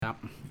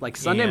like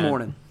Sunday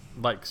morning.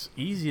 Like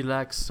easy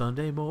like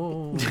Sunday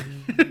morning.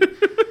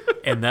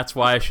 And that's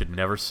why I should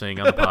never sing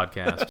on the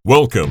podcast.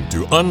 Welcome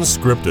to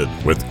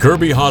Unscripted with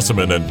Kirby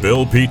Hasseman and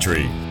Bill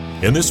Petrie.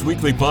 In this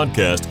weekly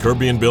podcast,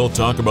 Kirby and Bill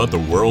talk about the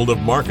world of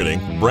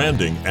marketing,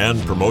 branding, and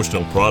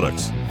promotional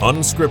products.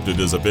 Unscripted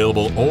is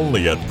available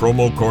only at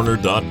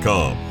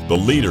promocorner.com, the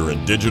leader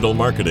in digital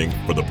marketing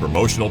for the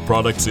promotional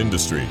products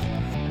industry.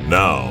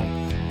 Now,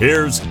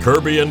 here's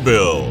Kirby and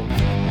Bill.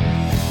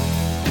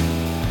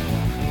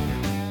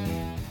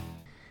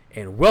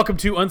 And welcome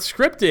to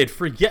Unscripted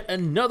for yet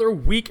another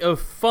week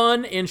of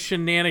fun and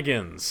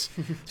shenanigans.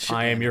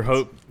 I am your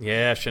host.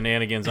 Yeah,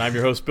 shenanigans. I'm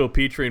your host, Bill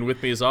Petrie, and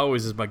with me, as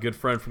always, is my good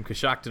friend from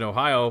Coshocton,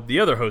 Ohio,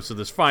 the other host of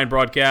this fine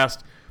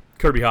broadcast,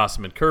 Kirby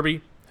Hasseman. Kirby,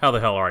 how the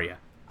hell are you?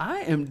 I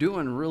am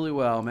doing really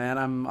well, man.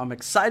 I'm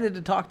excited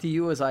to talk to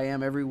you as I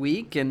am every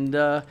week, and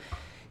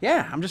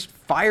I'm just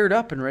fired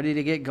up and ready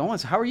to get going.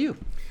 So how are you?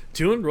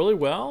 Doing really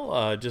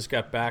well. Just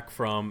got back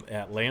from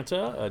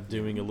Atlanta,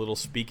 doing a little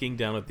speaking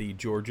down at the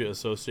Georgia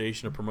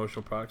Association of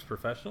Promotional Products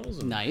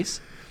Professionals. Nice.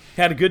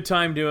 Had a good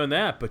time doing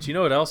that. But you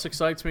know what else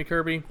excites me,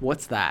 Kirby?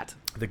 What's that?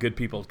 The good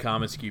people at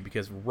commonsku,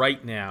 because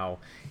right now,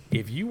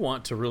 if you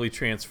want to really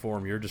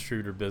transform your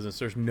distributor business,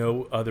 there's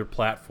no other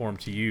platform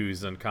to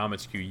use than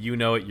commonsku. You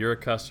know it. You're a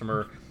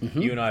customer.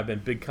 Mm-hmm. You and I have been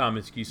big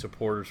commonsku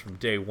supporters from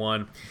day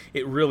one.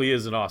 It really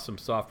is an awesome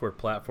software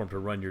platform to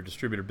run your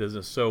distributor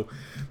business. So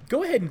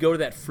go ahead and go to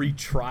that free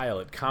trial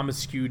at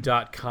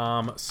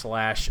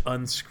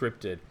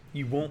commonsku.com/unscripted.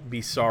 You won't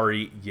be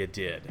sorry you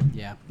did.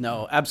 Yeah,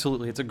 no,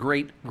 absolutely. It's a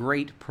great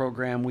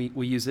program.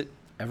 We use it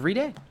every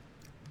day.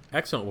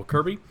 Excellent. Well,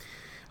 Kirby,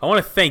 I want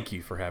to thank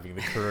you for having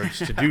the courage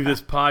to do this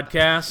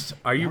podcast.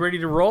 Are you ready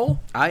to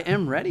roll? I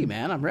am ready,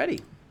 man. I'm ready.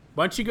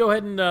 Why don't you go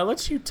ahead and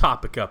let's you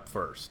topic up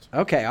first.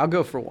 Okay, I'll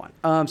go for one.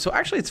 So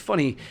actually, it's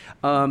funny.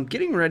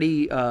 Getting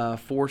ready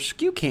for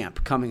SKU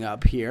Camp coming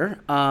up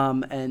here,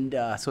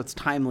 so it's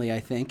timely,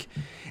 I think.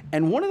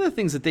 And one of the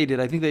things that they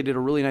did, I think they did a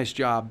really nice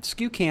job.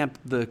 SKU Camp,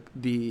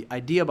 the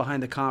idea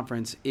behind the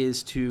conference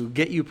is to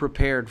get you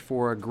prepared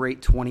for a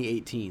great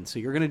 2018. So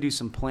you're going to do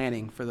some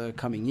planning for the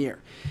coming year.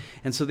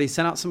 And so they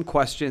sent out some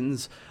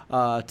questions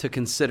to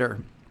consider.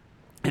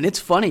 And it's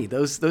funny,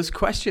 those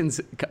questions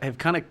have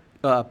kind of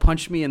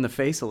punched me in the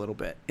face a little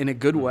bit in a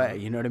good way,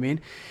 you know what I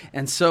mean?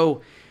 And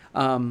so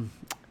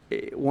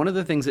one of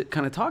the things it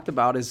kind of talked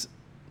about is,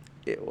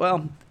 it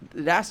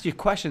asked you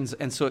questions,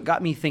 and so it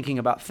got me thinking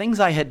about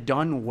things I had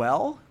done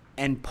well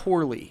and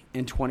poorly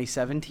in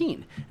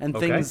 2017, and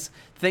things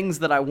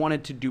that I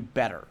wanted to do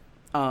better.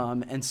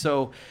 And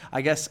so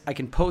I guess I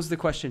can pose the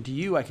question to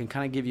you. I can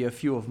kind of give you a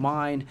few of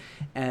mine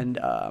and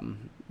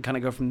kind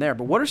of go from there.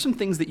 But what are some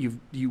things that you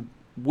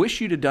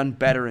wish you'd have done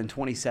better in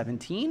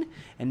 2017,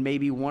 and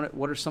maybe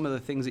what are some of the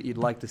things that you'd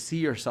like to see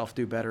yourself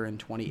do better in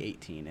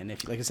 2018? And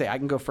if, like I say, I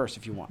can go first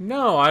if you want.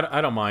 No,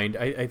 I don't mind.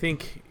 I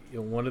think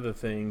one of the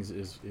things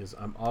is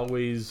I'm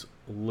always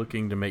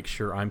looking to make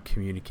sure I'm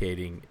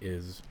communicating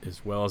as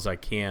well as I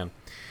can.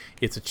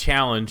 It's a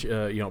challenge.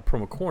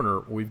 Promo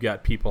Corner, we've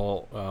got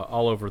people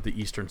all over the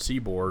Eastern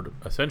Seaboard,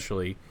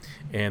 essentially,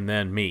 and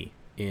then me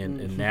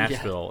in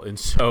Nashville, and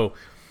so.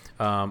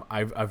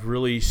 I've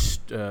really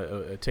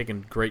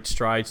taken great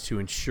strides to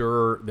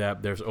ensure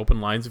that there's open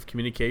lines of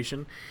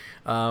communication,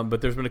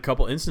 but there's been a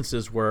couple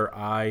instances where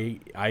I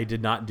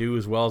did not do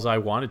as well as I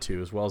wanted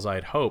to, as well as I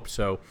had hoped.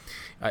 So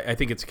I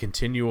think it's a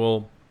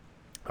continual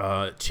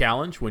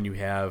challenge when you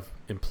have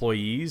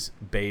employees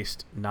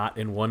based not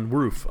in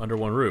under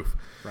one roof.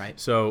 Right.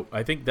 So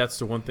I think that's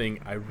the one thing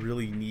I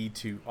really need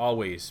to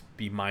always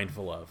be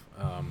mindful of.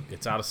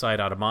 It's out of sight,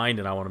 out of mind,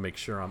 and I want to make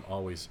sure I'm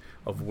always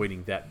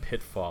avoiding that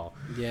pitfall.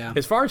 Yeah.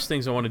 As far as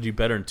things I want to do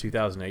better in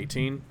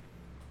 2018,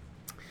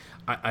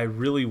 I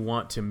really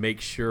want to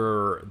make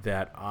sure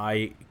that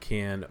I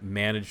can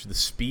manage the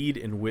speed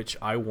in which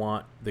I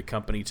want the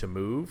company to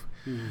move.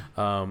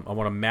 I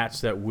want to match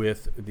that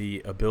with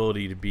the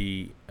ability to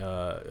be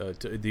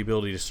the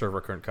ability to serve our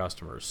current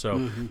customers.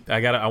 So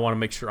I want to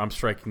make sure I'm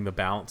striking the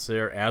balance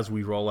there as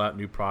we roll out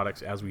new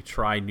products, as we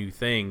try new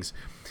things.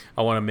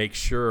 I want to make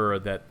sure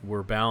that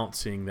we're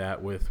balancing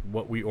that with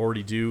what we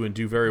already do and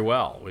do very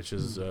well, which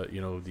is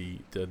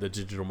the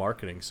digital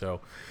marketing.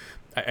 So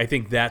I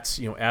think that's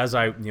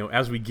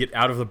as we get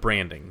out of the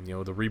branding,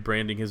 the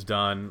rebranding is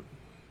done,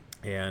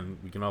 and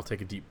we can all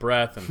take a deep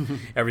breath, and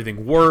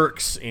everything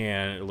works,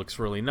 and it looks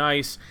really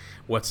nice.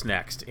 What's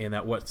next? And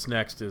that what's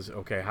next is,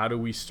 okay, how do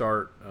we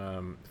start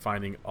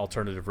finding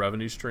alternative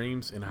revenue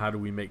streams, and how do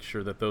we make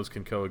sure that those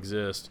can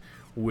coexist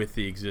with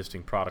the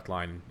existing product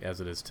line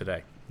as it is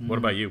today? What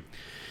about you?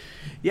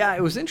 Yeah,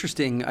 it was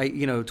interesting.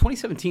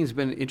 2017 has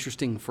been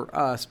interesting for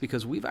us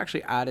because we've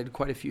actually added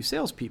quite a few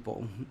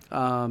salespeople,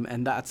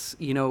 and that's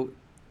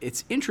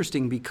it's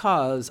interesting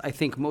because I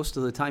think most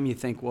of the time you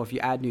think, well, if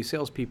you add new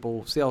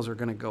salespeople, sales are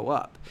going to go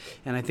up.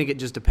 And I think it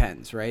just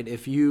depends, right?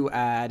 If you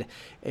add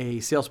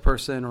a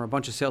salesperson or a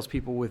bunch of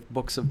salespeople with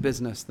books of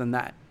business, then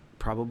that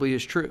probably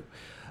is true.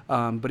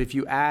 But if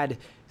you add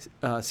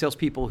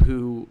salespeople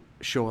who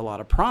show a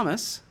lot of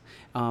promise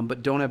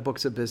but don't have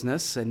books of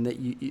business and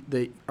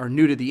that are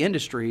new to the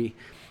industry,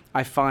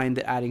 I find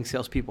that adding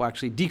salespeople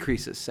actually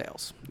decreases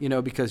sales,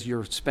 because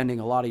you're spending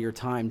a lot of your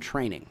time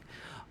training.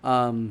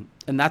 And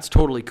that's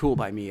totally cool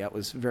by me. That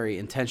was very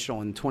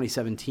intentional, and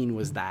 2017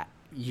 was that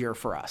year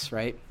for us,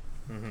 right?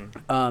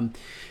 Mm-hmm.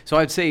 So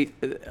I'd say,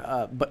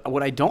 but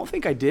what I don't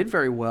think I did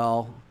very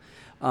well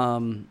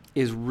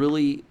is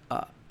really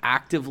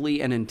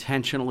actively and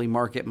intentionally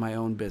market my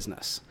own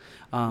business.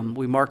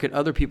 We market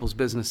other people's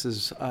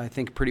businesses, I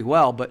think, pretty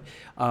well, but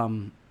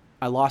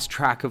I lost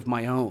track of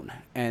my own.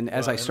 And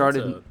as I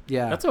started,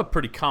 that's a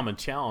pretty common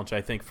challenge,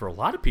 I think, for a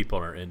lot of people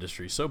in our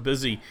industry. So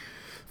busy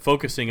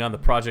focusing on the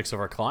projects of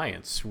our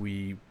clients,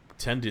 we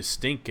tend to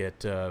stink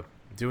at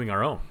doing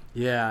our own.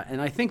 Yeah, and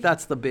I think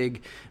that's the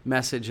big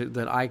message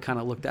that I kind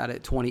of looked at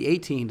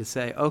 2018 to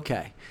say,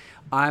 okay,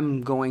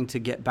 I'm going to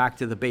get back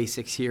to the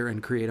basics here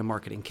and create a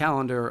marketing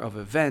calendar of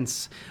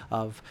events,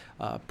 of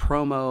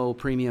promo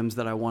premiums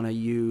that I want to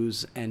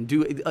use and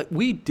do.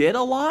 We did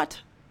a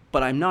lot,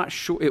 but I'm not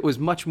sure. It was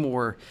much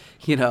more,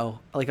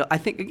 I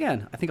think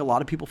a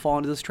lot of people fall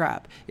into this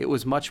trap. It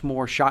was much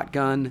more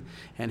shotgun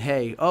and,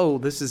 hey,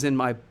 this is in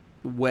my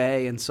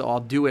way, and so I'll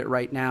do it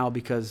right now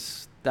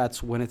because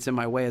that's when it's in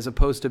my way, as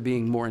opposed to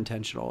being more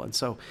intentional. And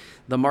so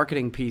the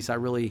marketing piece,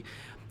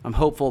 I'm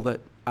hopeful that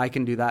I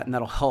can do that, and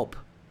that'll help,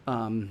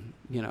 grow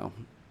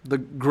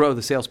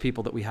the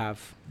salespeople that we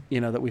have,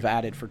 that we've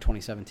added for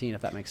 2017,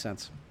 if that makes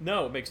sense.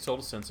 No, it makes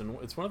total sense. And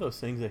it's one of those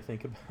things I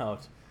think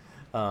about.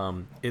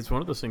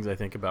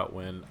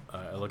 When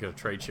I look at a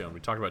trade show, and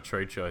we talked about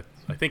trade show,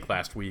 I think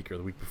last week or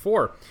the week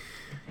before.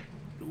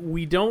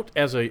 We don't,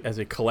 as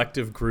a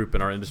collective group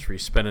in our industry,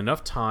 spend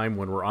enough time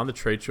when we're on the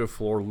trade show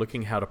floor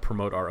looking how to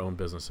promote our own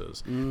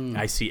businesses.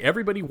 I see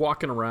everybody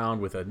walking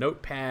around with a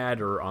notepad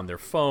or on their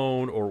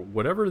phone or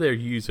whatever they're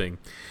using,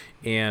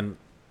 and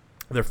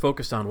they're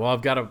focused on,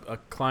 I've got a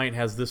client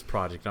has this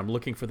project, I'm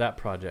looking for that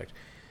project.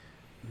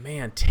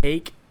 Man,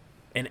 take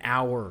an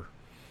hour.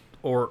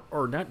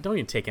 Or not, don't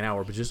even take an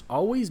hour, but just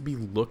always be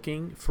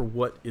looking for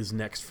what is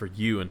next for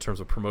you in terms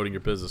of promoting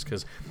your business,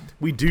 because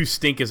we do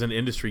stink as an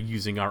industry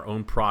using our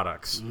own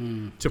products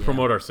to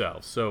promote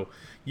ourselves. So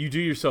you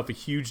do yourself a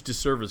huge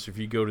disservice if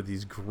you go to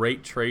these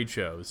great trade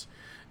shows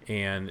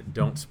and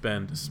don't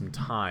spend some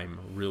time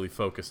really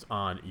focused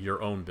on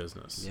your own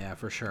business. Yeah,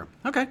 for sure.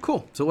 Okay,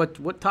 cool. So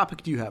what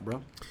topic do you have,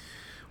 bro?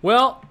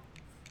 Well,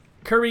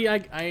 Kirby,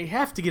 I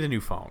have to get a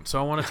new phone, so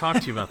I want to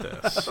talk to you about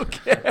this.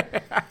 Okay.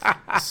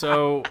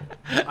 So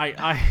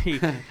I'm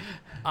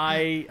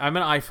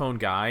an iPhone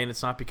guy, and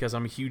it's not because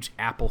I'm a huge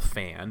Apple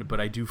fan, but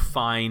I do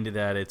find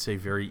that it's a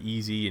very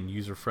easy and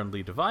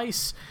user-friendly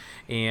device,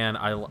 and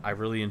I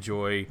really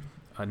enjoy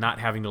not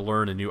having to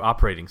learn a new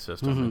operating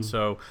system. Mm-hmm. And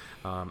so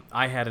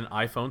I had an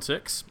iPhone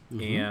 6,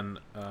 and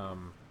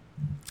I'm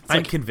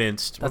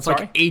convinced. That's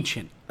like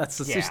ancient. That's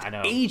just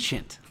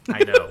ancient.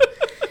 I know.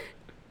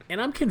 And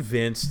I'm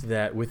convinced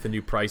that with the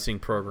new pricing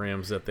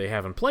programs that they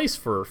have in place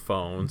for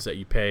phones, that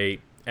you pay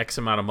X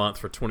amount a month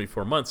for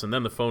 24 months, and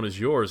then the phone is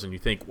yours, and you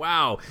think,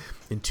 wow,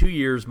 in 2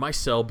 years, my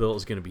cell bill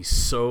is going to be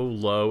so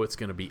low, it's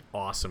going to be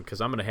awesome,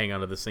 because I'm going to hang on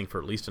to this thing for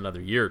at least another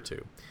year or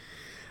two.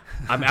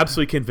 I'm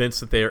absolutely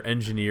convinced that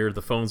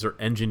the phones are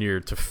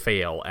engineered to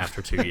fail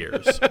after 2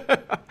 years.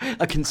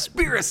 A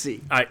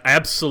conspiracy.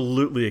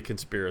 Absolutely a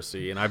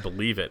conspiracy, and I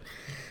believe it.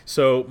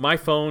 So my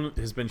phone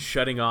has been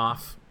shutting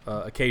off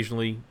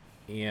occasionally,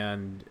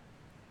 and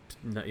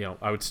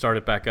I would start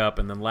it back up,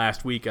 and then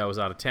last week I was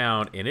out of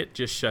town, and it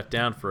just shut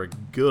down for a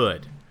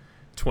good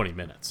 20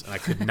 minutes, and I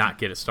could not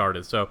get it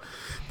started. So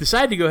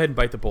decided to go ahead and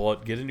bite the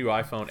bullet, get a new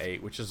iPhone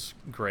 8, which is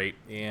great,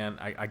 and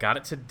I got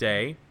it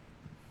today.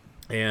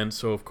 And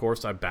so, of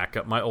course, I back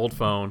up my old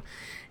phone,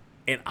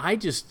 and I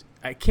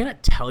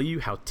cannot tell you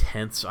how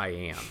tense I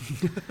am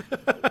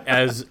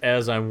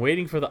as I'm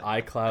waiting for the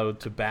iCloud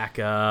to back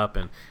up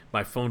and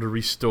my phone to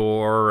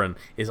restore, and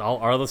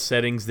are the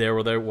settings there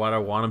where they're what I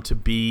want them to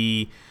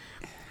be.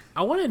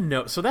 I want to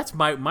know. So that's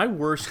my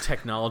worst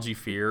technology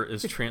fear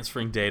is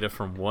transferring data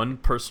from one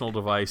personal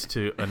device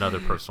to another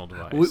personal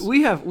device.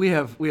 We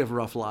have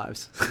rough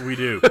lives. We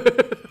do.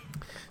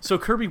 So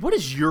Kirby, what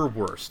is your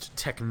worst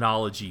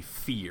technology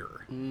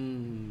fear?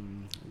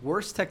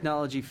 Worst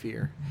technology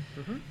fear.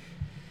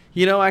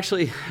 Mm-hmm.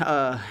 Actually,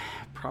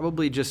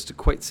 probably just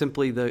quite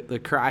simply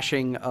the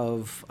crashing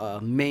of a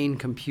main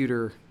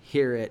computer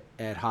here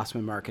at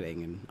Hausman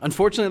Marketing. And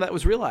unfortunately, that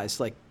was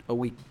realized like a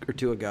week or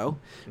two ago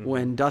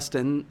when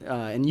Dustin,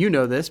 and you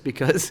know this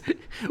because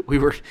we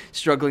were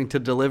struggling to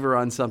deliver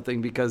on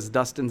something because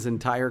Dustin's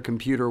entire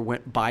computer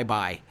went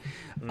bye-bye.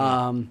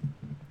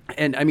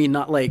 And I mean,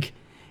 not like,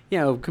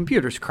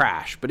 computers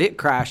crash, but it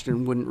crashed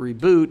and wouldn't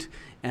reboot,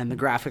 and the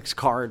graphics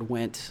card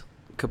went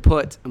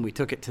kaput, and we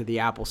took it to the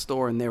Apple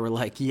store, and they were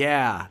like,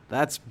 yeah,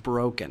 that's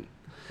broken.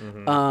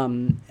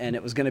 Mm-hmm. And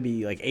it was going to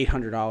be like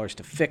 $800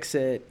 to fix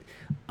it.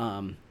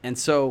 And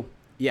so,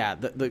 yeah,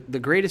 the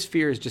greatest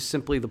fear is just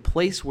simply the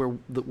place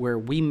where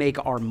we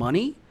make our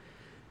money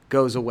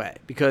goes away,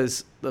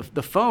 because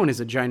the phone is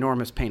a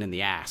ginormous pain in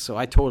the ass. So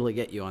I totally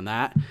get you on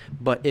that.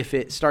 But if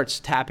it starts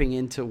tapping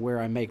into where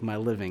I make my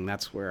living,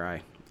 that's where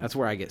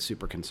I get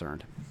super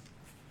concerned.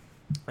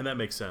 And that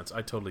makes sense.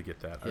 I totally get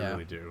that. Yeah. I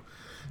really do.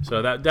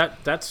 So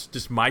that's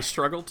just my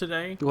struggle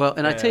today. Well,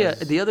 and I tell you,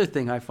 the other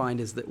thing I find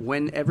is that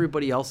when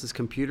everybody else's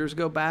computers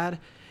go bad,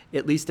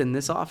 at least in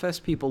this office,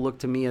 people look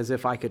to me as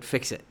if I could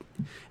fix it.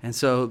 And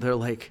so they're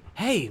like,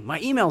 hey, my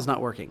email's not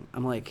working.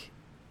 I'm like,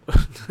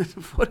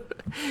 what?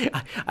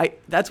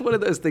 That's one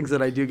of those things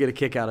that I do get a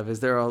kick out of, is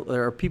there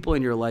are people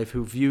in your life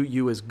who view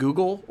you as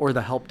Google or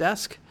the help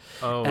desk.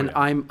 Oh, and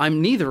yeah.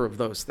 I'm neither of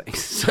those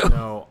things. So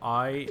No,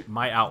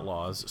 my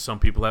outlaws, some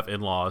people have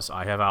in-laws,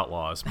 I have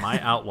outlaws. My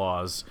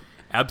outlaws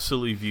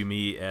absolutely view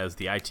me as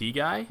the IT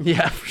guy.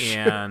 yeah, for sure.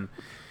 And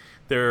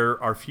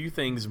there are few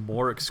things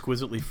more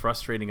exquisitely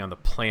frustrating on the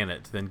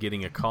planet than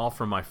getting a call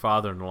from my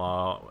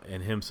father-in-law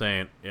and him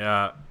saying,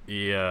 yeah,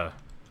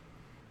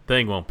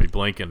 thing won't be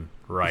blinking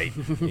right,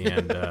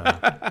 and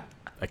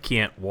I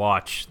can't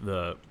watch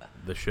the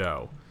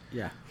show.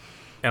 Yeah.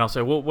 And I'll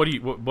say, well,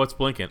 what's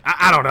blinking?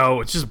 I don't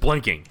know. It's just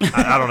blinking.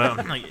 I don't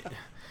know.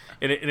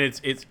 And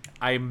it's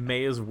I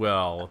may as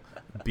well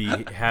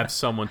have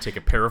someone take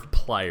a pair of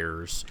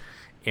pliers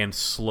and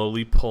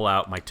slowly pull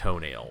out my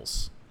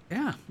toenails.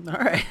 Yeah. All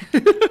right.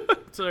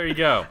 So there you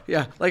go.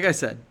 Yeah. Like I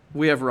said,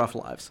 we have rough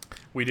lives.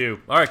 We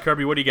do. All right,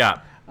 Kirby, what do you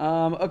got?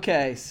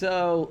 Okay.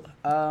 So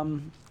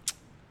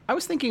I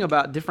was thinking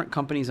about different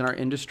companies in our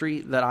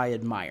industry that I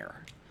admire.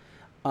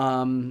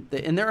 And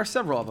there are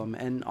several of them.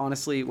 And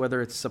honestly,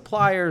 whether it's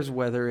suppliers,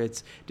 whether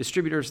it's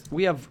distributors,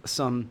 we have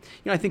some,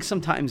 I think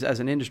sometimes as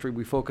an industry,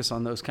 we focus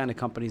on those kind of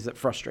companies that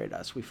frustrate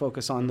us. We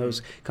focus on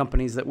those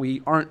companies that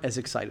we aren't as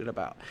excited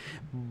about.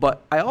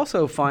 But I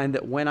also find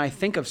that when I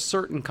think of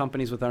certain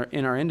companies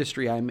in our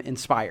industry, I'm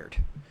inspired.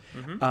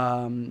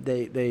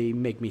 They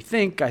make me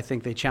think. I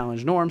think they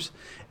challenge norms.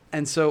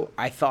 And so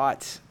I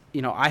thought,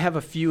 I have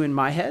a few in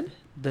my head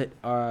that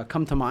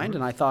come to mind,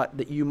 and I thought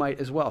that you might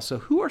as well. So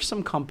who are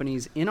some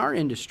companies in our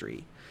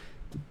industry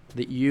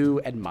that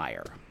you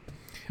admire?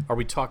 Are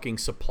we talking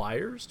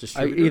suppliers,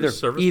 distributors,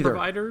 service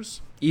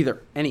providers?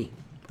 Either,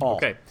 all.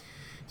 Okay.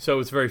 So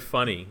it's very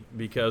funny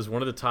because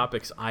one of the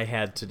topics I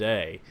had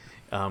today,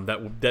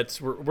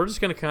 we're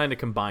just going to kind of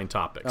combine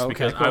topics, Okay,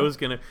 because cool. I was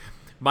going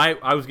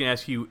to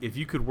ask you if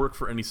you could work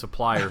for any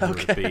supplier, who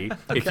it would be.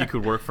 If you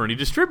could work for any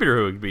distributor,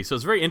 who it would be. So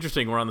it's very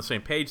interesting. We're on the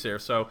same page there.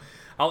 So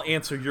I'll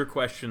answer your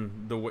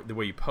question the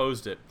way you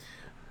posed it.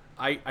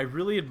 I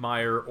really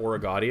admire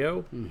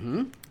Origaudio.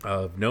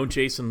 I've known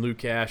Jason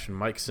Lukash and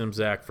Mike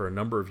Simzak for a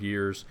number of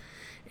years,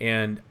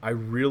 and I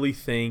really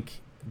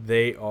think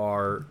they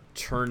are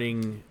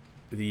turning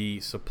the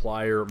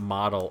supplier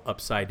model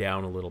upside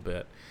down a little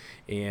bit.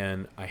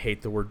 And I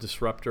hate the word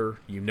disruptor.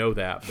 You know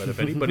that. But if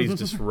anybody's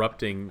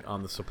disrupting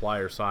on the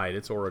supplier side,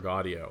 it's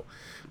Origaudio.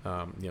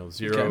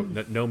 Zero,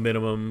 no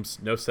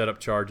minimums, no setup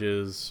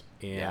charges,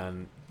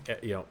 and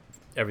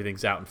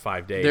everything's out in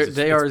 5 days.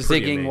 They are it's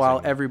pretty zigging amazing.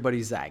 while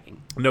everybody's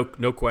zagging.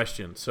 No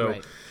question. So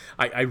Right.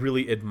 I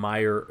really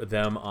admire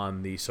them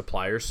on the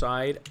supplier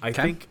side. I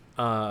think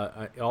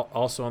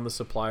also on the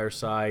supplier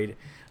side,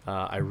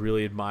 I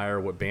really admire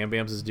what Bam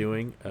Bams is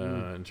doing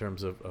in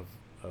terms of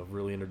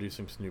really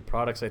introducing some new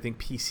products. I think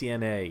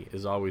PCNA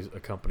is always a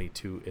company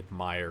to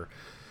admire.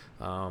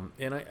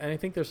 And I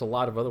think there's a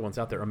lot of other ones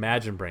out there.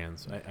 Imagine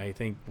Brands. I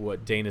think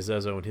what Dana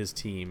Zezo and his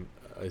team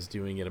is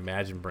doing at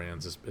Imagine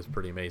Brands is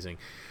pretty amazing.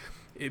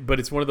 But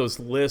it's one of those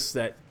lists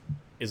that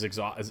is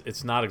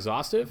it's not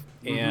exhaustive,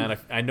 and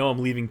I know I'm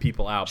leaving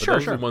people out, but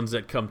those are the ones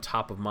that come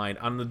top of mind.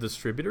 On the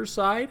distributor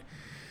side,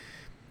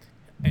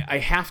 I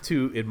have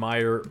to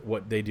admire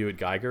what they do at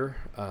Geiger.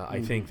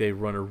 I think they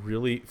run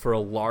for a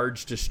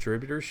large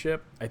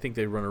distributorship, I think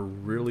they run a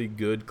really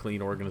good,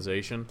 clean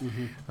organization.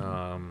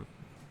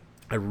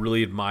 I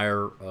really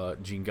admire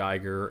Gene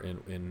Geiger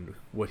and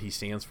what he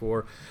stands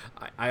for.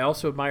 I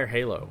also admire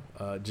Halo.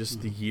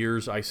 Just the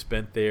years I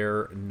spent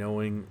there,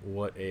 knowing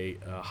what a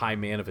high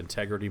man of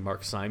integrity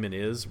Mark Simon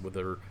is.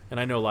 And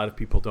I know a lot of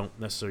people don't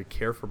necessarily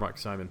care for Mark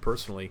Simon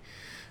personally,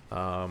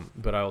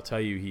 but I will tell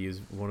you he is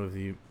one of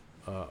the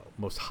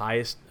most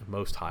highest.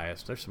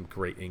 There's some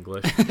great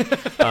English.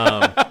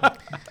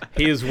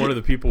 He is one of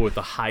the people with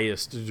the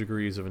highest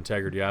degrees of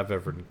integrity I've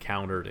ever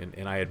encountered,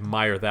 and I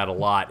admire that a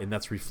lot, and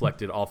that's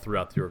reflected all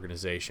throughout the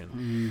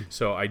organization.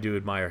 So I do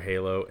admire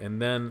Halo.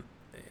 And then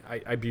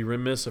I'd be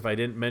remiss if I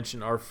didn't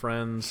mention our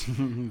friends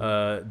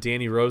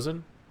Danny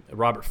Rosen,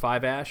 Robert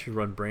Fiveash, who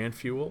run Brand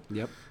Fuel.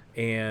 Yep.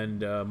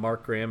 And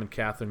Mark Graham and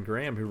Catherine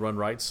Graham, who run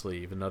Right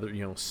Sleeve, another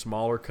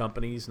smaller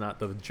companies, not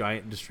the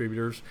giant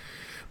distributors,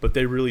 but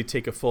they really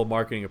take a full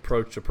marketing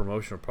approach to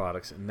promotional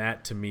products, and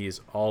that to me is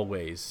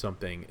always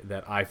something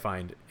that I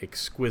find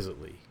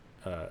exquisitely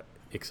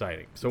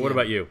exciting. So, what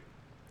about you?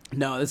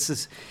 No, this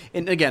is,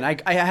 and again,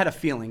 I had a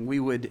feeling we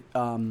would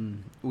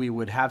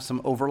have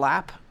some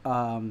overlap.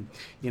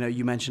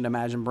 You mentioned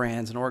Imagine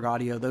Brands and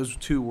Origaudio; those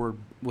two were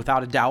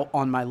without a doubt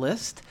on my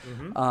list.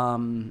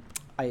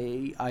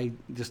 I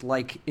just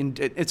like.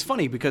 It's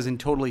funny because in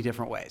totally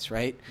different ways,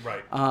 right?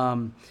 Right.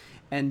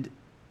 And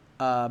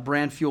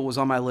Brand Fuel was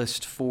on my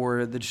list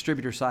for the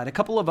distributor side. A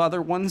couple of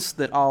other ones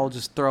that I'll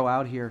just throw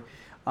out here.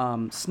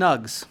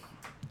 Snugs.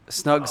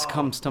 Snugs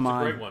comes to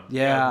mind. That's a great one.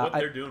 Yeah, what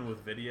they're doing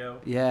with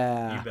video.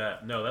 Yeah. You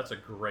bet. No, that's a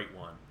great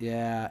one.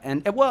 Yeah,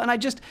 and I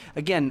just,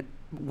 again,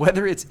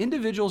 whether it's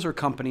individuals or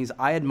companies,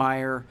 I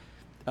admire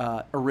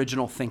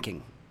original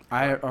thinking.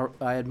 I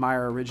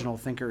admire original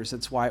thinkers.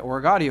 That's why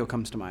Org Audio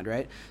comes to mind,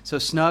 right? So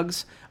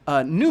Snugs,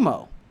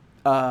 Numo.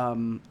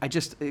 I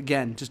just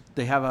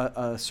they have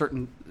a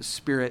certain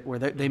spirit where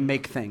they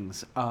make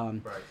things.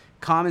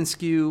 Common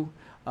SKU,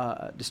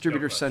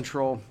 Distributor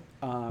Central,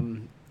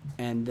 and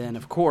then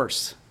of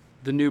course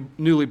the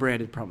newly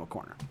branded Promo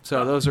Corner.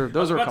 So those are a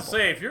couple. To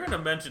say, if you're going to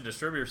mention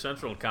Distributor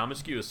Central and Common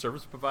SKU as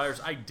service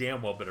providers, I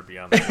damn well better be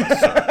on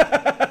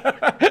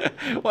that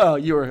list.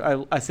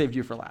 Well, I saved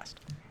you for last.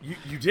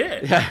 You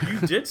did. Yeah. You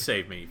did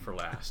save me for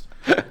last.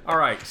 All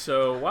right,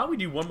 so why don't we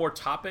do one more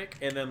topic,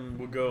 and then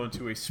we'll go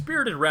into a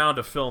spirited round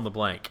of fill in the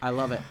blank. I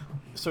love it.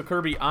 So,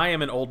 Kirby, I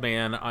am an old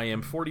man. I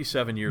am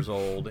 47 years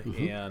old,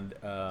 and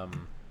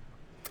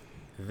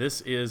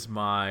this is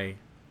my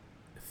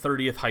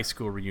 30th high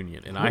school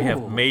reunion, and I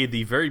have made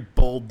the very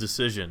bold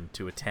decision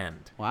to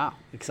attend. Wow,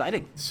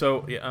 exciting.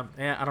 So,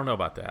 I don't know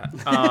about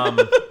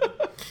that.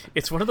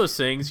 It's one of those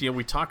things,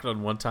 we talked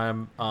on one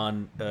time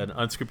on an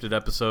unscripted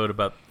episode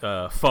about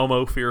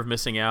FOMO, fear of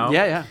missing out.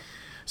 Yeah.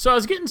 So I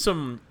was getting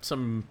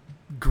some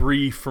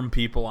grief from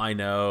people I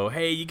know.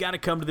 Hey, you got to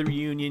come to the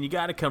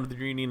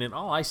reunion. And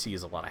all I see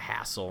is a lot of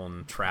hassle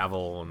and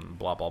travel and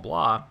blah, blah,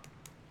 blah.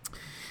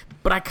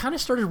 But I kind of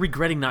started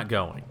regretting not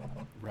going.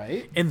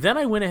 Right. And then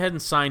I went ahead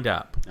and signed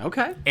up.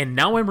 Okay. And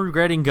now I'm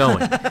regretting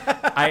going.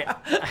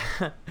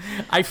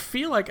 I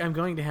feel like I'm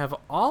going to have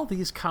all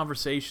these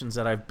conversations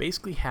that I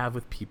basically have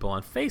with people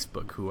on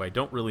Facebook who I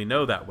don't really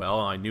know that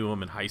well. I knew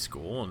them in high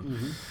school,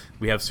 and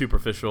we have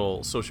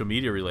superficial social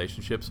media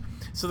relationships.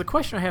 So the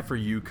question I have for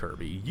you,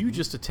 Kirby, you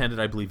just attended,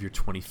 I believe, your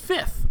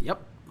 25th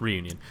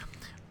reunion.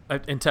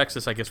 In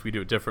Texas, I guess we do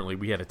it differently.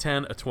 We had a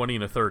 10, a 20,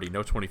 and a 30,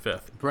 no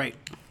 25th. Right.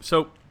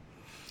 So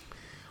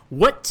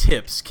what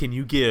tips can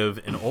you give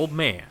an old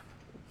man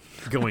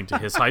going to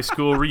his high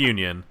school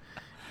reunion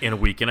in a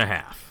week and a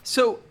half?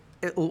 So,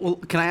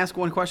 can I ask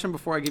one question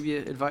before I give you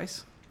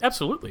advice?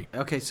 Absolutely.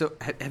 Okay, so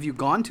have you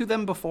gone to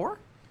them before?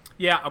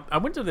 Yeah, I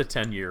went to the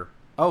 10-year.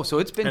 Oh, so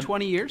it's been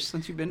 20 years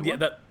since you've been to one?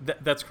 Yeah,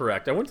 that's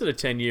correct. I went to the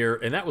 10-year,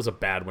 and that was a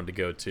bad one to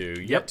go to.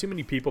 You have too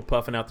many people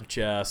puffing out their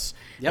chests.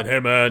 And, hey,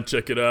 man,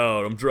 check it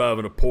out. I'm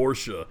driving a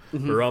Porsche,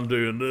 or I'm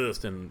doing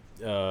this. And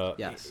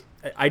yes.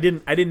 I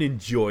didn't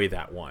enjoy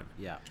that one.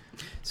 Yeah.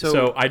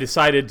 So I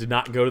decided to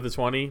not go to the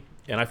 20,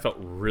 and I felt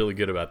really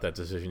good about that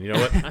decision. You know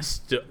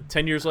what?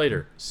 10 years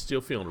later,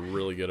 still feeling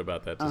really good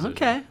about that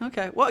decision.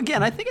 Okay. Well,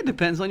 again, I think it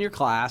depends on your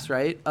class,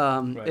 right?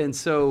 Right. And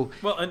so...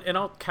 Well, and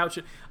I'll couch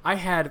it. I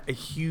had a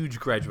huge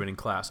graduating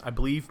class. I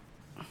believe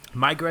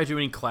my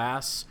graduating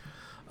class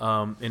in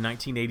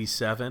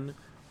 1987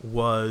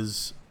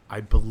 was,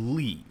 I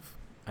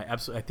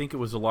think it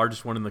was the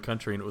largest one in the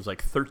country, and it was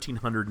like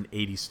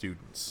 1,380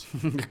 students.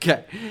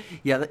 Okay.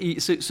 Yeah,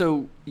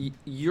 so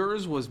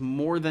yours was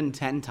more than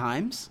 10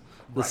 times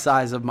the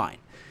size of mine.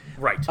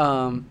 Right.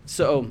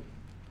 So,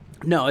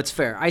 no, it's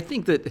fair. I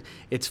think that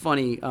it's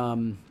funny.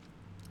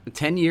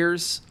 10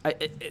 years,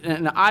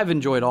 and I've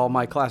enjoyed all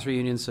my class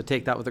reunions, so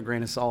take that with a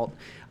grain of salt.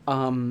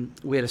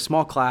 We had a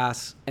small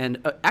class, and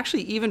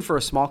actually, even for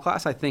a small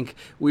class, I think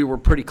we were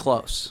pretty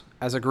close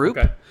as a group.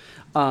 Okay.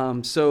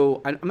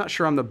 So I'm not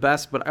sure I'm the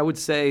best, but I would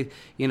say,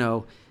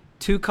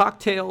 2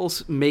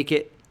 cocktails make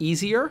it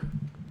easier,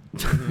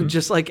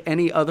 just like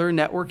any other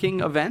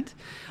networking event.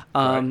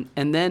 Right.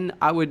 And then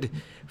I would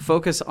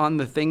focus on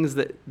the things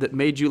that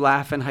made you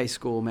laugh in high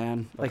school,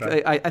 man. Like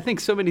Okay. I think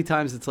so many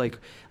times it's like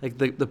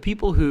the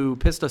people who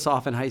pissed us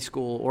off in high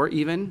school, or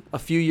even a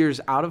few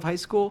years out of high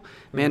school,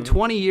 man,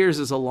 20 years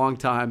is a long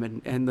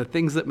time, and the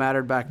things that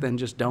mattered back then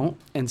just don't.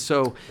 And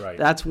so Right.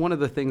 that's one of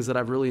the things that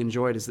I've really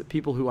enjoyed, is that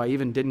people who I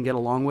even didn't get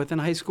along with in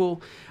high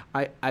school,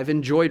 I've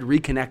enjoyed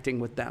reconnecting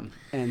with them.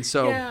 And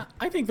so Yeah,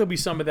 I think there'll be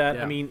some of that.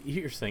 Yeah. I mean,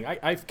 here's the thing.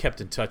 I've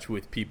kept in touch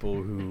with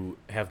people who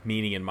have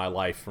meaning in my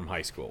life from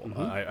high school.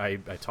 I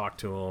talk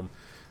to them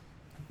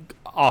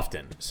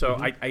often. So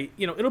I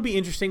it'll be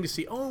interesting to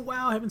see, oh,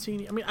 wow, I haven't seen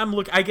you. I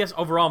mean, I guess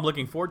overall I'm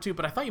looking forward to it,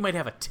 but I thought you might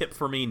have a tip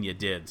for me, and you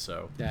did,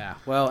 so. Yeah.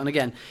 Well, and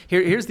again,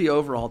 here's the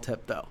overall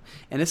tip, though.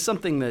 And it's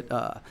something that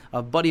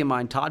a buddy of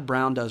mine, Todd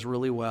Brown, does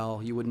really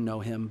well. You wouldn't know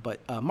him, but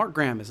Mark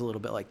Graham is a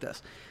little bit like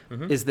this.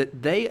 Is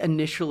that they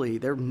initially,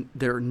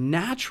 their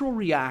natural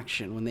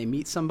reaction when they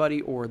meet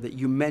somebody or that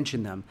you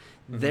mention them,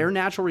 their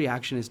natural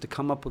reaction is to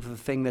come up with the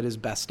thing that is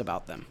best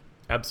about them.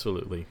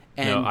 Absolutely.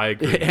 And, no, I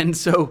agree. And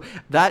so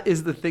that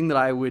is the thing that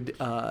I would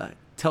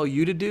tell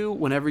you to do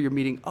whenever you're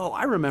meeting. Oh,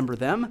 I remember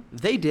them.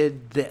 They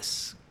did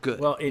this. Good.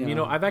 Well, and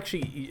I've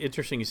actually,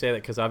 interesting you say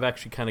that, because I've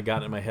actually kind of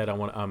gotten in my head.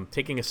 I'm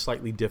taking a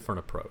slightly different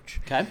approach.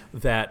 Okay.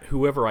 That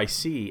whoever I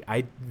see,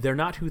 they're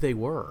not who they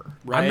were.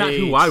 Right. I'm not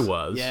who I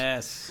was.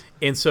 Yes.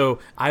 And so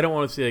I don't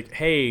want to say like,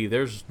 hey,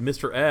 there's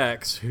Mr.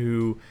 X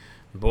who,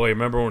 boy,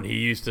 remember when he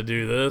used to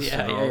do this?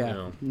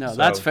 Yeah. No,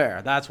 that's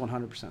fair. That's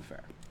 100%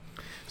 fair.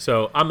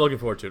 So I'm looking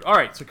forward to it. All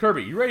right, so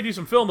Kirby, you ready to do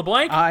some fill in the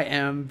blank? I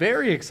am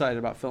very excited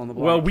about fill in the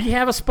blank. Well, we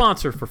have a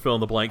sponsor for fill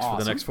in the blanks for the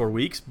Awesome. next 4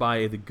 weeks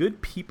by the good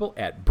people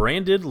at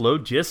Branded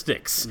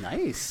Logistics.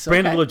 Nice.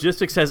 Branded Okay.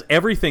 Logistics has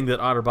everything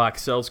that OtterBox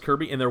sells,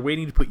 Kirby, and they're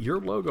waiting to put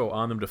your logo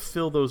on them to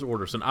fill those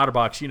orders. And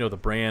OtterBox, you know the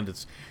brand.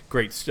 It's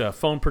great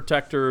phone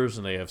protectors,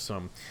 and they have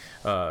some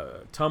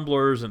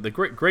tumblers, and the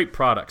great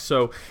products.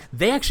 So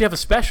they actually have a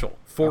special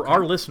for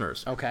our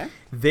listeners. Okay.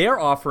 They're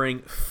offering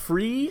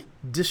free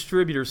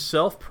distributor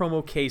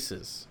self-promo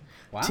cases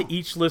Wow. to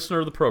each listener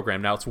of the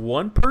program. Now, it's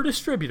one per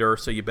distributor,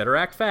 so you better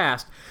act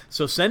fast.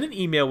 So send an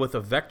email with a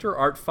vector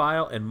art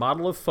file and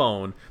model of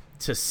phone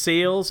to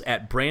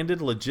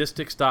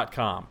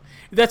sales@brandedlogistics.com.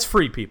 That's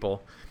free,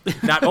 people.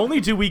 Not only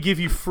do we give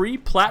you free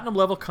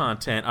platinum-level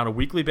content on a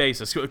weekly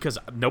basis, because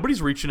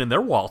nobody's reaching in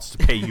their wallets to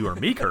pay you or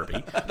me,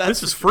 Kirby.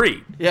 This is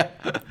free, Yeah.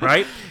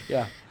 right?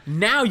 Yeah.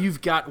 Now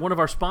you've got one of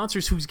our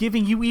sponsors who's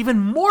giving you even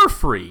more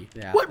free.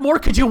 Yeah. What more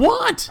could you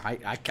want? I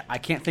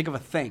can't think of a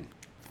thing.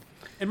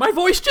 And my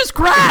voice just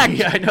cracked.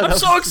 Yeah, I know. I'm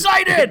so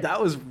excited.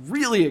 That was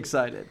really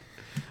excited.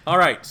 All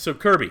right, so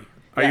Kirby,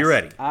 are you Yes,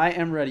 ready? I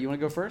am ready. You want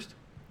to go first?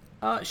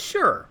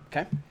 Sure.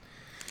 Okay.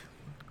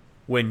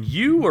 When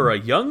you were a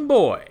young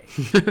boy,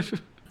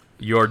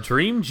 your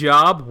dream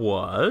job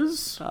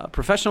was...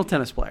 Professional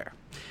tennis player.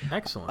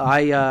 Excellent.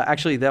 I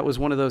actually, that was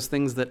one of those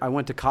things that I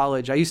went to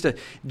college. I used to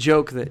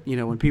joke that,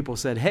 when people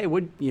said, hey,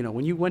 when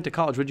you went to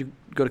college, what'd you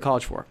go to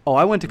college for? Oh,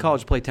 I went to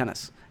college to play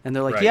tennis. And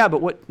they're like, Right. yeah,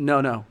 but what?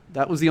 No.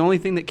 That was the only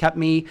thing that kept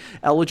me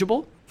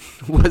eligible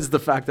was the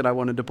fact that I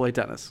wanted to play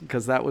tennis,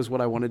 because that was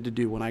what I wanted to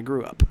do when I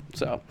grew up.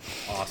 So,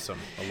 Awesome.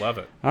 I love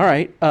it. all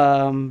right.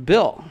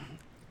 Bill,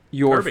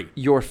 Kirby.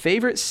 your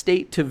favorite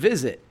state to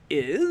visit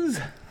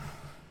is?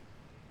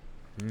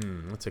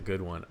 That's a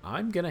good one.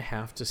 I'm going to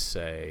have to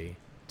say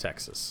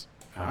Texas.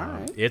 All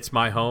right. It's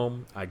my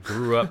home. I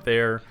grew up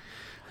there.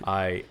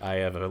 I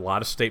have a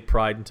lot of state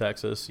pride in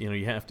Texas.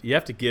 You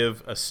have to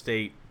give a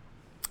state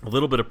a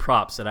little bit of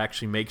props that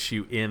actually makes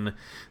you in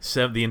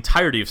the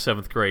entirety of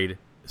 7th grade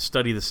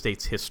study the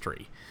state's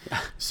history.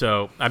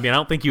 So, I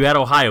don't think you had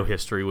Ohio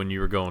history when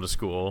you were going to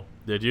school,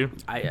 did you?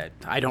 I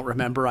don't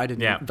remember. I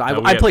didn't. Yeah.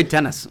 I played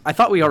tennis. I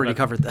thought we already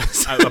covered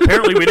this.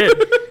 Apparently we did.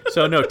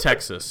 So, no,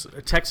 Texas.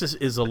 Texas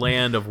is a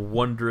land of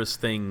wondrous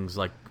things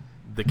like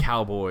the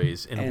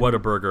Cowboys and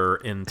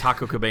Whataburger and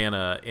Taco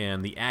Cabana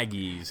and the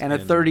Aggies. And a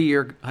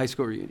 30-year high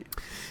school reunion.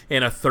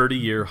 And a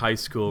 30-year high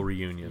school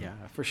reunion. Yeah,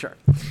 for sure.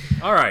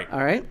 All right.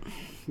 All right.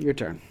 Your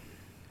turn.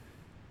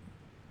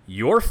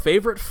 Your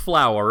favorite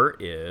flower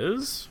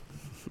is...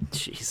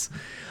 Jeez.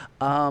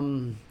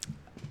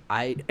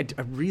 I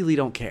really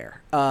don't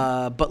care.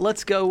 But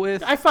let's go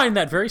with... I find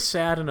that very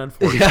sad and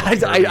unfortunate.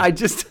 Yeah, I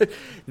just...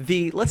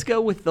 Let's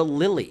go with the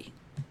lily.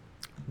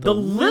 The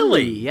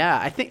lily?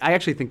 Yeah, I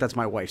actually think that's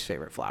my wife's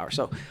favorite flower.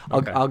 So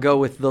Okay. I'll go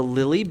with the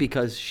lily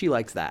because she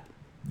likes that.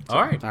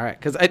 All right. All right.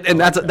 I'm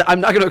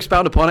not going to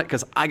expound upon it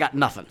because I got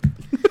nothing.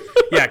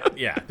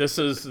 Yeah. This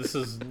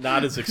is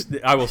not as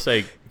I will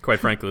say, quite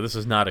frankly, this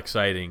is not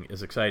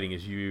as exciting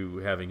as you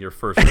having your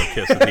first real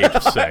kiss at the age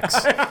of 6.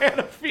 I had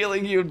a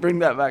feeling you would bring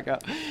that back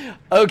up.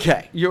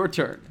 Okay, your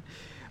turn.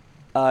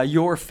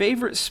 Your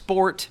favorite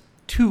sport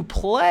to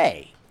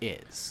play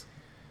is?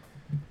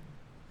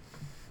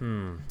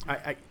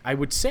 I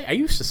would say I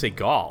used to say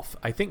golf.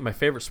 I think my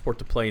favorite sport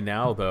to play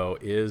now, though,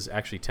 is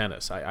actually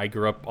tennis. I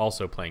grew up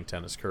also playing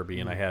tennis, Kirby,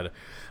 and I had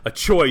a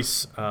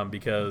choice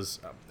because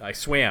I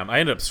swam. I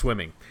ended up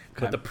swimming,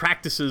 but the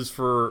practices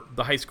for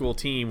the high school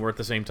team were at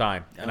the same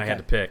time, and I had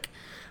to pick.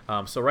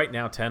 So right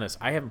now, tennis.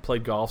 I haven't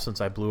played golf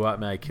since I blew out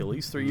my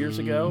Achilles 3 years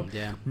ago.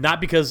 Yeah.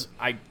 Not because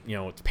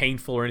it's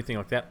painful or anything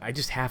like that. I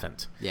just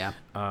haven't. Yeah.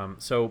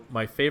 So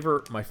my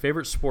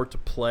favorite sport to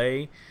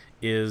play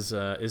is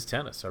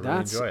tennis. I really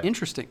That's enjoy it.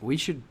 interesting. We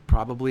should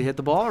probably hit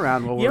the ball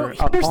around while we're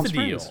up Here's Palm the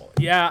Springs. deal.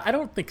 Yeah, I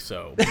don't think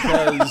so,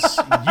 because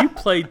you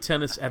played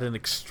tennis at an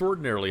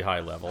extraordinarily high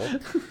level.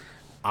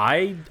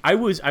 I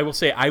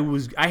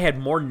had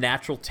more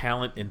natural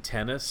talent in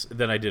tennis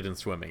than I did in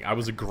swimming. I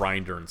was a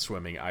grinder in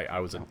swimming. I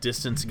was a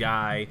distance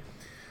guy.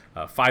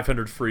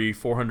 500 free,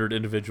 400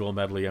 individual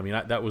medley.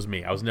 That was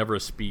me. I was never a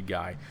speed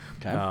guy.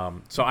 Okay.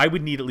 So I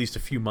would need at least a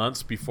few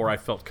months before I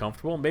felt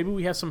comfortable. Maybe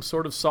we have some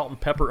sort of salt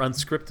and pepper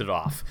unscripted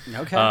off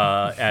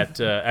at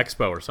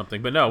Expo or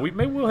something. But no,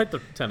 maybe we'll hit the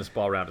tennis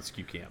ball around at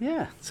SKU Camp.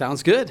 Yeah,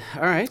 sounds good.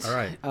 All right. All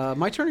right.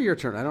 My turn or your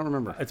turn? I don't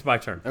remember. It's my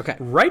turn. Okay.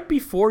 Right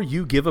before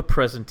you give a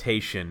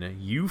presentation,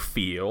 you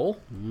feel...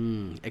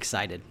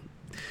 Excited.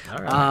 All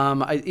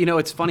right.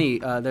 It's funny.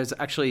 There's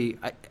actually,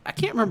 I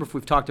can't remember if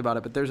we've talked about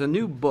it, but there's a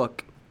new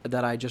book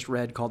that I just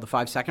read called the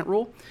 5-Second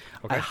Rule.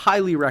 Okay. I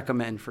highly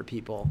recommend for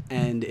people.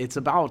 And it's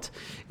about,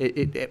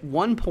 at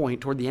one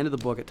point toward the end of the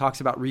book, it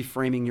talks about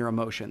reframing your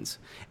emotions.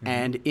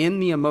 And in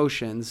the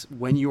emotions,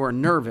 when you are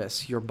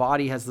nervous, your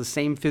body has the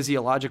same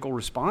physiological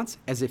response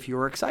as if you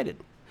were excited.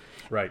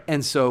 Right.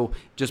 And so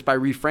just by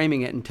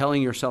reframing it and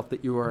telling yourself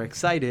that you are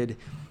excited,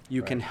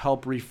 you can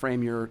help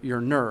reframe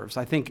your nerves.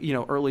 I think,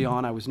 early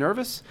on I was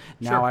nervous.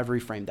 Now Sure. I've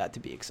reframed that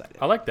to be excited.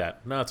 I like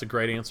that. No, it's a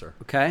great answer.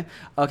 Okay.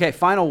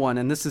 Final one,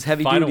 and this is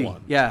heavy Final duty.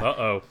 one. Yeah.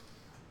 Uh-oh.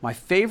 My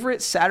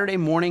favorite Saturday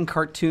morning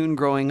cartoon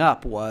growing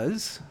up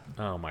was...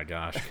 Oh, my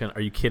gosh.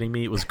 Are you kidding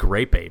me? It was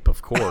Grape Ape,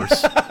 of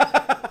course.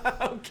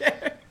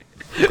 Okay.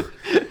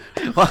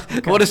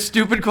 What a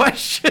stupid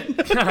question.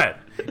 God,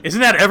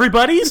 isn't that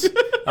everybody's?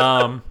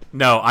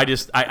 No, I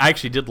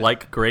actually did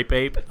like Grape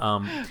Ape.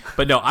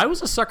 But no, I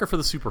was a sucker for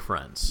the Super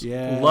Friends.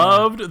 Yeah.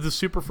 Loved the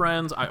Super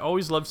Friends. I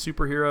always loved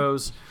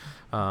superheroes.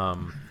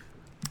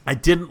 I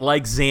didn't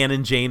like Zan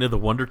and Jana, the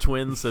Wonder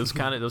Twins. Those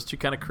two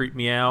kind of creeped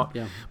me out.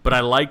 Yeah. But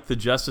I liked the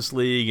Justice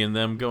League and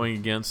them going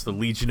against the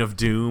Legion of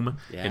Doom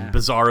and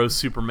Bizarro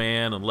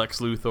Superman and Lex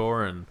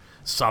Luthor and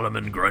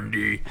Solomon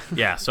Grundy.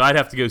 Yeah, so I'd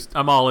have to go.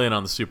 I'm all in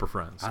on the Super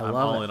Friends. I'm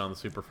all in on the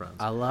Super Friends.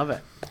 I love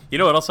it. You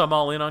know what else I'm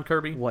all in on,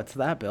 Kirby? What's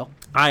that, Bill?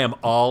 I am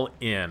all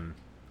in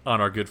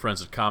on our good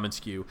friends at Common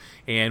Skew.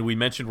 And we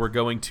mentioned we're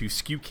going to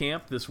Skew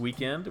Camp this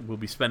weekend. We'll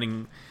be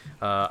spending,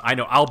 I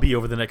know I'll be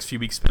over the next few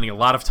weeks spending a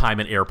lot of time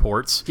in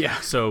airports. Yeah.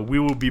 So we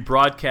will be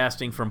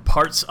broadcasting from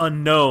parts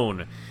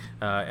unknown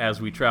as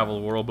we travel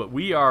the world. But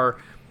we are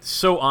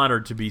so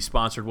honored to be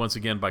sponsored once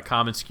again by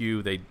Common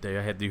Skew. They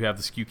do have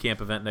the Skew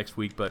Camp event next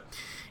week. But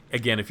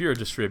again, if you're a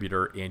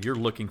distributor and you're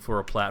looking for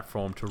a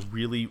platform to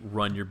really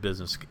run your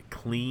business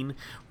clean,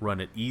 run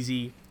it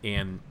easy,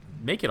 and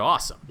make it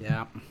awesome.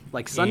 Yeah.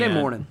 Like Sunday And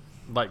morning.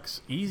 Like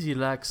easy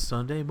like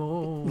Sunday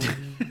morning.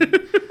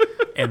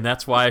 And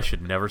that's why I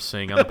should never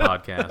sing on the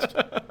podcast.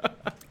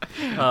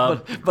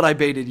 But I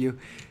baited you.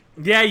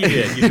 Yeah, you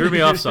did. You threw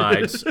me off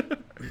sides.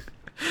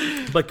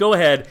 But go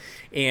ahead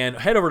and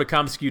head over to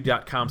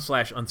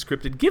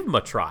commonskew.com/unscripted. Give them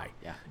a try.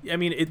 Yeah. I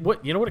mean,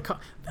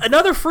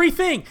 another free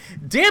thing.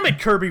 Damn it,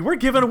 Kirby. We're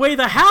giving away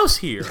the house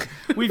here.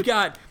 We've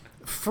got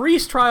free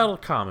trial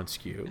of Common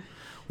Skew.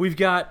 We've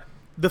got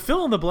the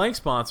fill in the blank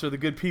sponsor, the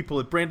good people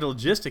at Branded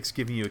Logistics,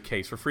 giving you a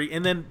case for free.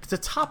 And then to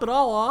top it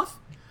all off,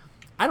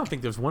 I don't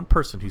think there's one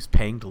person who's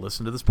paying to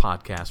listen to this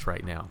podcast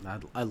right now.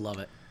 I love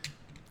it.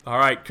 All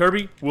right,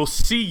 Kirby, we'll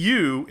see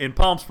you in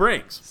Palm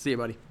Springs. See you,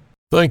 buddy.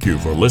 Thank you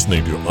for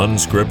listening to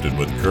Unscripted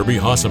with Kirby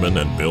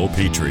Hasseman and Bill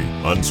Petrie.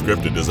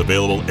 Unscripted is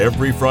available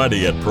every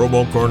Friday at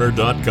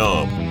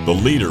promocorner.com, the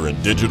leader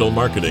in digital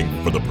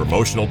marketing for the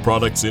promotional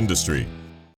products industry.